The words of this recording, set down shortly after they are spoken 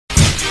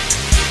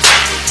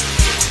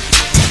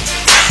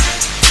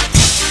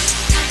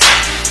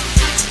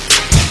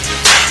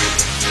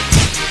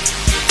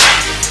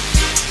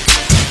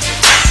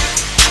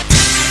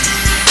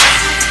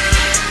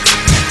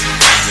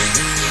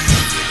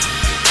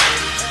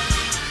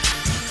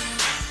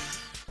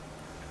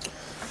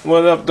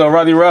What up, though,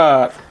 Roddy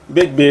Rod?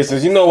 Big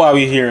business. You know why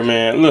we here,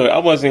 man. Look, I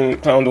wasn't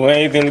planning on doing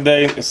anything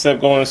today except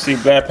going to see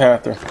Black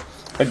Panther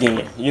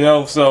again. You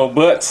know, so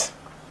but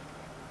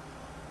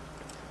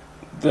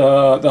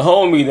the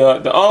homie,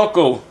 the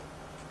uncle,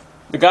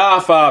 the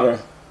Godfather,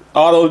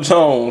 Otto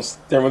Jones,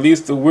 that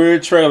released the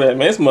weird trailer.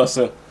 Man, he must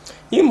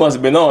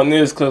have been on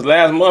this because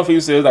last month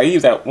he said like he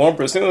was at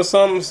 1% or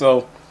something.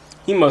 So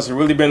he must have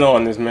really been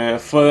on this, man,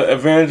 for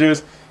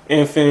Avengers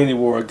Infinity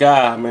War.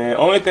 God, man.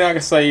 Only thing I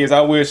can say is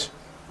I wish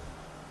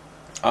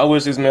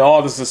this man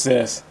all the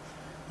success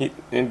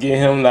and get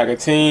him like a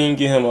team,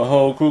 get him a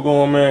whole crew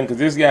going, man, because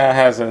this guy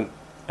has a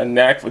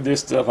knack for this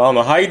stuff. I don't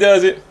know how he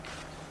does it.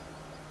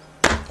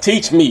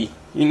 Teach me,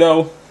 you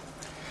know.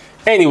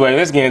 Anyway,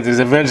 let's get into this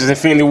Avengers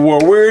Infinity War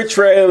weird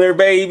trailer,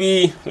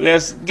 baby.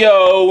 Let's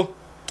go.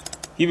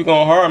 He be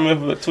going hard, man,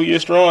 for 2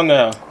 years strong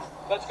now.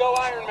 Let's go,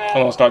 Iron Man. I'm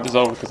gonna start this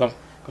over because I'm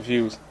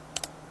confused.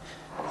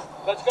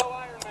 Let's go,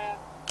 Iron Man.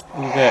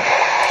 Who's that?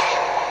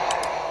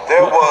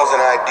 There was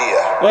an idea.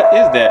 What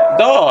is that?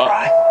 Dog.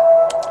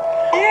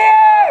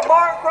 Yeah,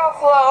 Mark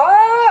Ruffalo.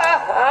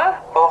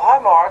 Oh, hi,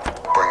 Mark.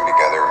 Bring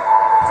together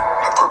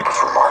a group of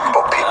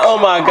remarkable people. Oh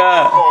my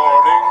God.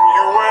 Morning,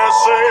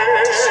 USA.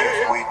 To see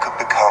if we could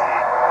become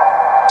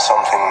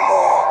something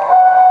more.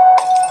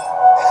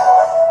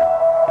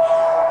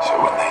 So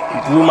when they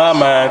need Blew my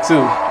mind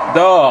too.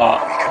 Dog.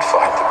 we could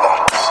fight the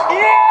battles.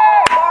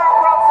 Yeah, Mark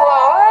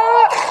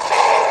Ruffalo.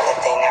 That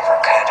they never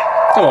could.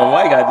 Come on,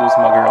 why you gotta do this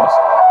to my girls?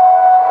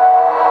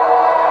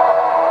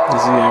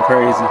 This is getting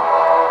crazy.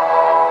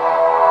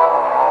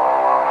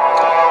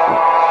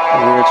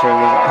 Weird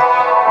trailers.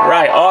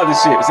 Right, all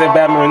this shit. It said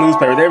Batman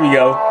newspaper. There we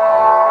go.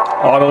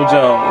 Otto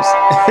Jones.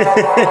 In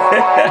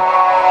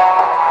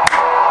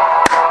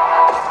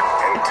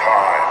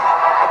time,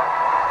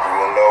 you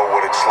will know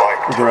what it's like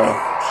to Bruh.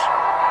 lose.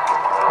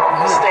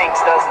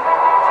 Stinks, doesn't it?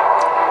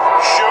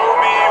 Show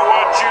me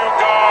what you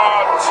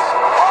got.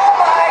 Oh,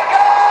 my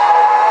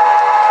God.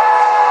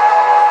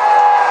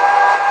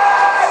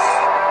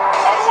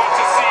 I want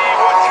to see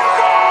what you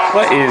got.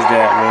 What is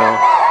that, man?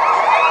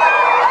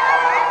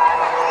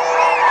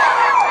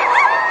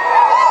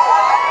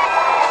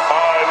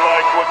 I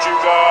like what you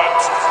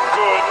got.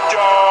 Good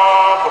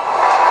job.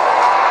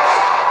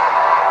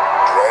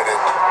 Dread it.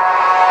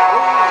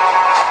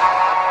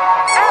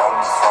 Run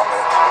from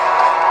it.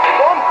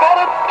 Don't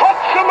bother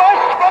touching my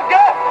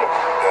spaghetti.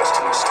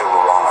 Destiny's still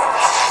alive.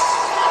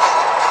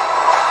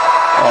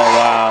 Oh,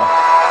 wow.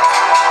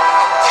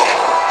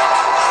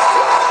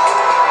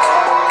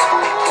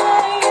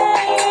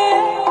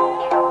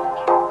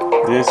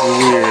 This is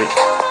weird.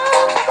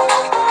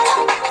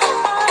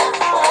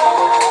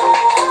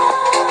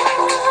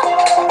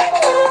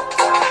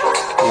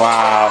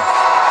 Wow.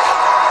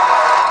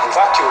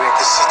 Evacuate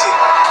the city.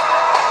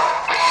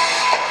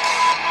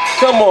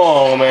 Come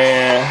on,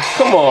 man.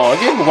 Come on.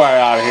 Get McGuire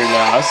out of here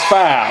now. It's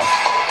foul.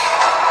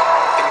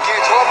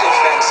 Engage all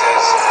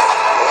defenses.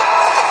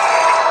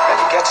 And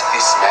get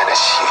this man a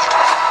shield.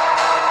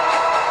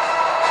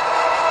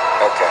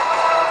 Okay.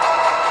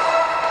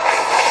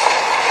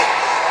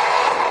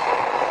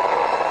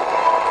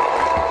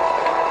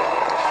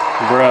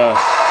 Bruh.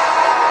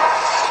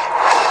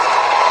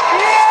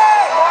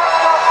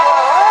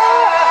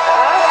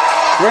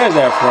 Where's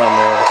that from,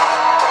 man?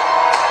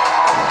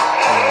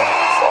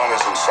 Fun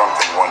isn't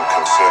something one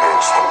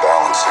considers when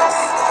balancing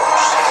the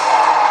universe.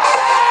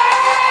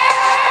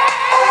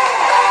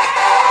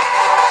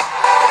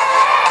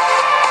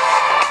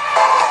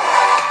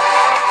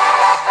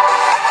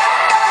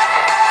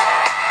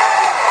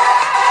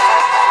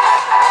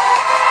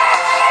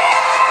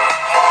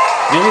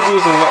 Did he do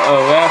some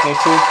last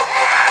ones too?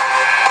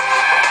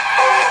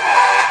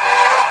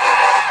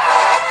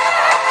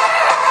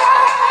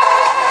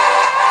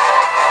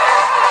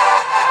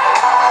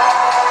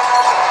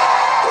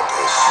 But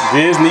this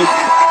Disney.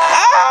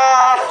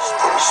 has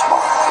put a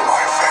smile on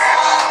my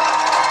face.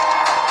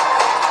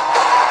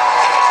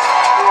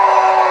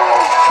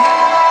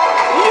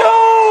 Yo!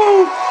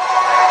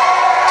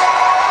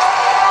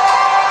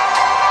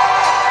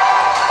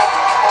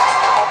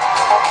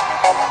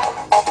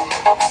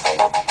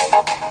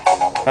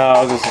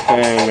 How is this a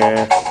thing,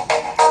 man?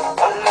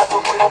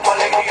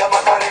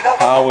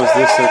 How is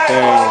this a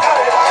thing?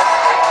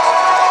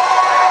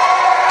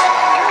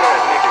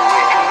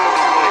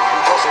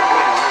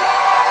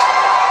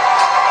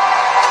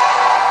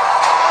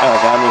 Oh,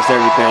 God, I missed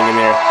everything in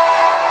there.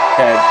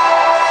 Had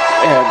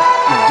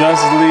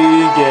Justice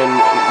League and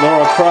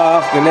Laura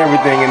Croft and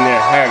everything in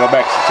there. I gotta go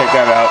back and check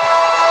that out.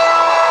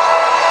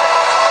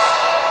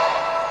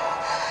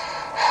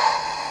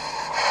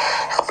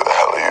 Who the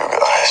hell are you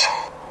guys?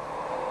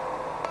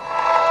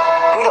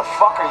 Who the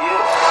fuck are you?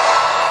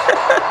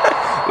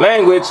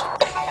 Language.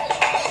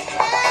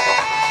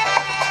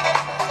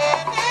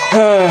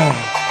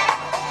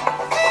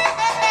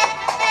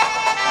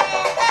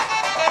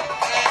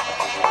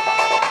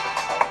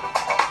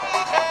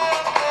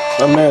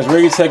 My man's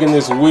really taking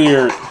this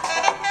weird.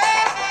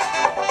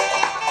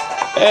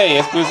 Hey,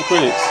 exclusive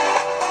critics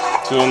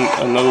to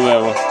another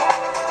level.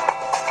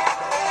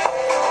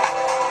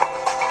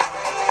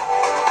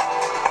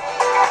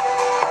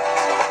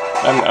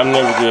 I'm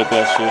never good at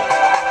that shit.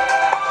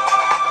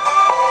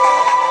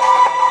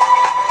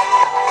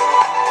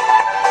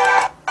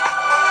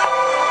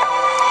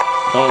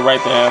 Don't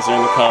write the answer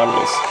in the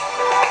comments.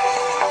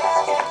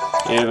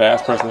 Yeah,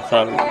 last person in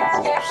front of me.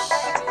 Oops.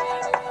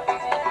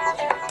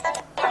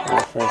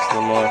 First of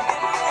the month.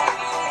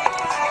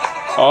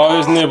 All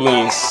his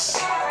nibblings.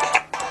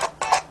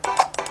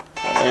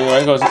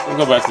 Anyway, let's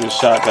go back to the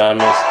shot that I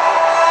missed.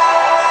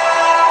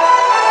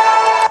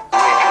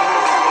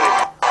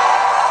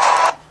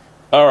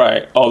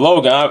 Alright. Oh,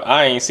 Logan,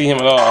 I ain't see him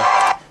at all.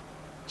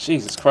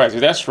 Jesus Christ,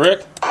 is that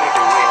Shrek?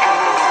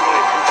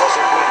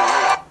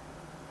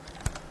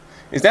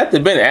 Is that the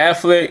Ben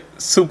Affleck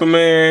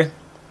Superman?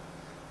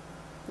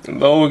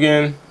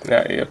 Logan?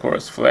 Yeah, of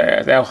course,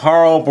 Flash. That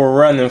horrible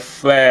running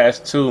Flash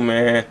too,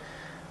 man.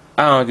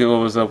 I don't get what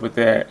was up with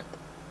that.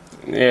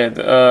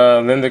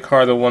 Yeah, Linda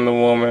Carter, Wonder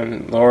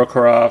Woman, Laura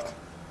Croft.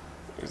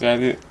 Is that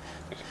it?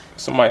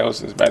 Somebody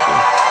else is back there.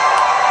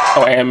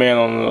 Oh, Ant-Man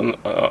on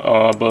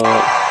Bug.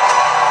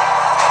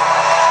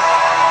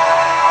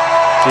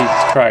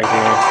 Jesus Christ,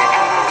 man.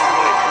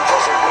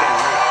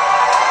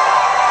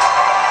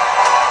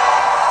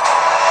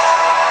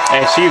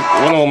 And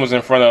Wonder Woman's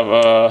in front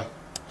of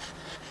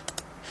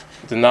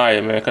Deny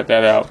It, man. Cut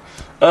that out.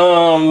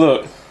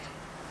 Look.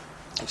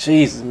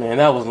 Jesus, man,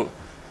 that was.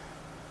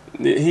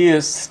 He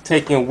is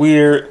taking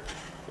weird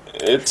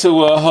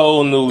to a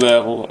whole new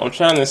level. I'm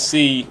trying to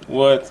see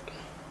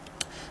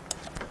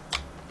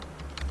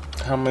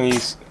how many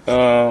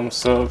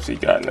subs he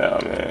got now,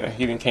 man.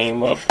 He done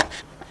came up.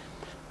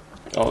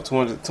 Oh,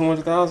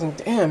 200,000.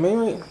 Damn,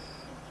 man.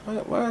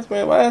 Why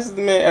is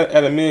the man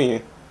at 1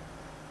 million?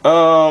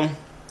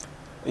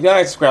 You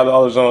gotta subscribe to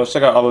Otto Jones.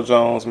 Check out Otto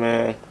Jones,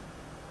 man.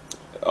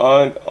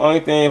 Only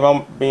thing, if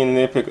I'm being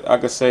nitpick, I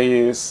could say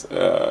is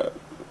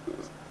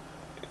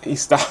he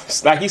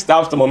stops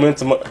the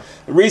momentum.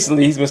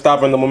 Recently, he's been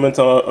stopping the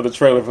momentum of the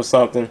trailer for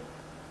something.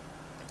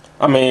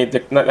 I mean,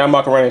 that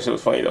Macarena shit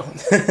was funny though.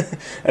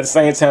 At the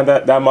same time,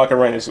 that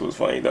Macarena shit was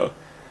funny though.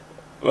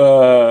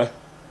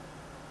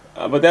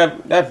 But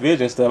that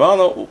Vision stuff, I don't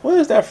know where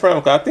is that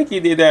from. Cause I think he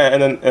did that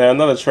in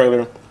another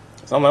trailer.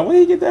 So I'm like, where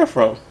did he get that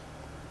from?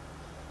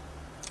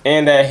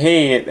 And that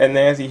head, that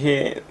nasty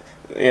head.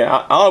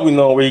 Yeah, I don't even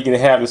know where he can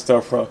have this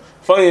stuff from.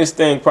 Funniest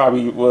thing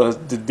probably was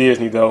the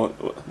Disney though.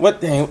 What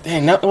dang?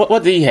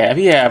 What did he have?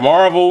 He had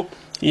Marvel.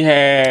 He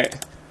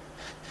had.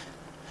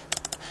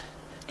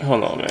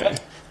 Hold on, man.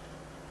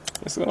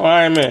 It's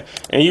Iron Man,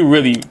 and you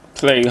really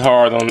played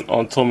hard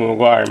on Tobey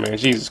Maguire, man.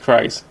 Jesus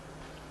Christ,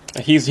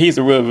 he's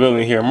the real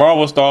villain here.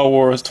 Marvel, Star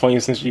Wars,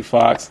 20th Century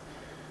Fox,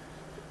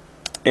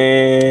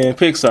 and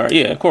Pixar.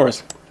 Yeah, of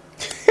course.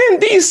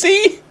 And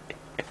DC.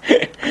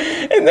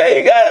 And then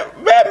you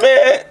got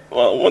Batman.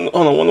 Well,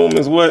 Wonder Woman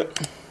is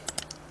what?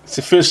 It's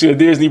officially a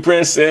Disney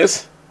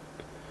princess.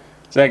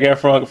 Zac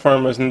Efron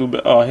confirmed as new.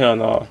 Oh hell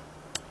no,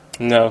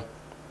 no.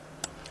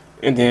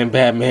 And then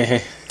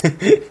Batman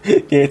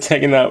getting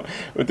taken out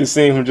with the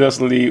scene from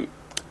Justice League,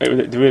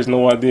 the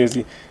original Walt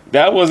Disney.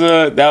 That was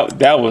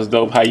that was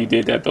dope. How you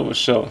did that though, for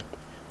sure.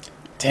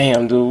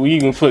 Damn, dude, we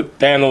even put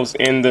Thanos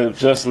in the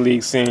Justice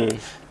League scene.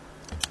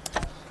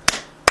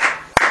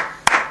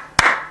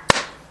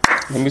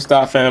 Let me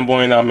stop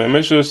fanboying out, man.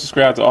 Make sure to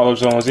subscribe to Otto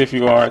Jones if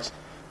you aren't.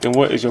 Then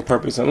what is your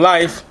purpose in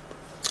life?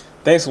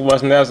 Thanks for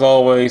watching. As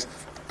always,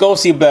 go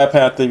see Black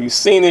Panther. If you've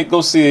seen it,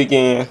 go see it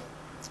again.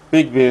 It's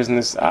big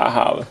business. I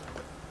holler.